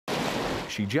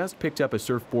She just picked up a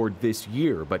surfboard this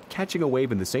year, but catching a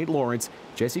wave in the St. Lawrence,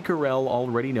 Jessie Carell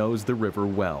already knows the river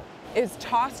well. It's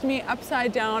tossed me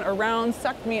upside down, around,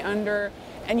 sucked me under,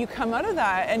 and you come out of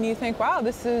that and you think, wow,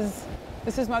 this is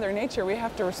Mother Nature. We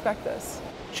have to respect this.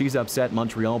 She's upset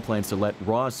Montreal plans to let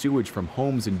raw sewage from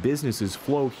homes and businesses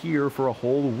flow here for a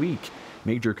whole week.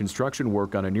 Major construction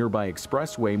work on a nearby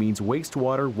expressway means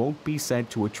wastewater won't be sent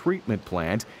to a treatment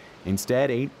plant. Instead,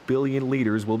 8 billion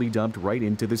litres will be dumped right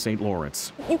into the St.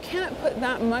 Lawrence. You can't put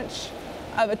that much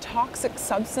of a toxic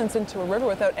substance into a river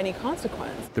without any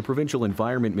consequence. The provincial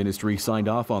environment ministry signed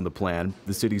off on the plan.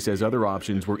 The city says other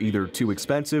options were either too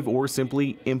expensive or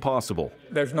simply impossible.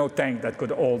 There's no tank that could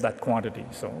hold that quantity,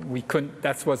 so we couldn't,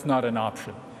 that was not an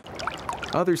option.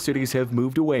 Other cities have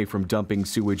moved away from dumping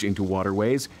sewage into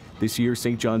waterways. This year,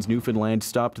 St. John's, Newfoundland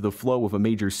stopped the flow of a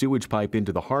major sewage pipe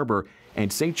into the harbor,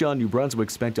 and St. John, New Brunswick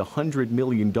spent $100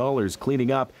 million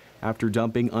cleaning up after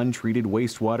dumping untreated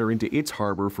wastewater into its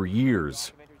harbor for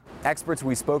years. Experts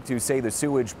we spoke to say the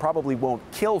sewage probably won't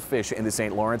kill fish in the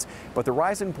St. Lawrence, but the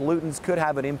rise in pollutants could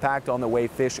have an impact on the way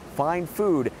fish find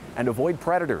food and avoid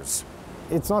predators.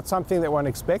 It's not something that one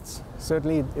expects.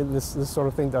 Certainly, this sort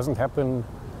of thing doesn't happen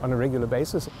on a regular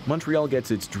basis. Montreal gets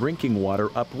its drinking water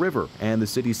upriver, and the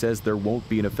city says there won't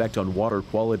be an effect on water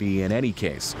quality in any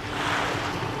case.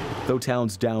 Though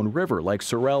towns downriver like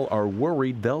Sorel are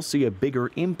worried they'll see a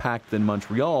bigger impact than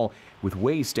Montreal, with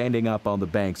waste ending up on the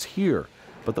banks here.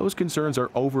 But those concerns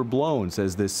are overblown,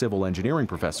 says this civil engineering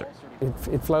professor.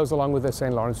 It flows along with the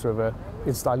St. Lawrence River.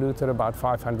 It's diluted about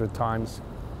 500 times.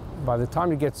 By the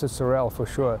time it gets to Sorel, for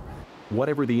sure.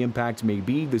 Whatever the impact may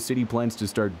be, the city plans to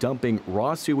start dumping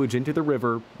raw sewage into the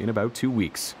river in about 2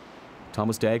 weeks.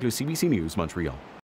 Thomas Daigle, CBC News, Montreal.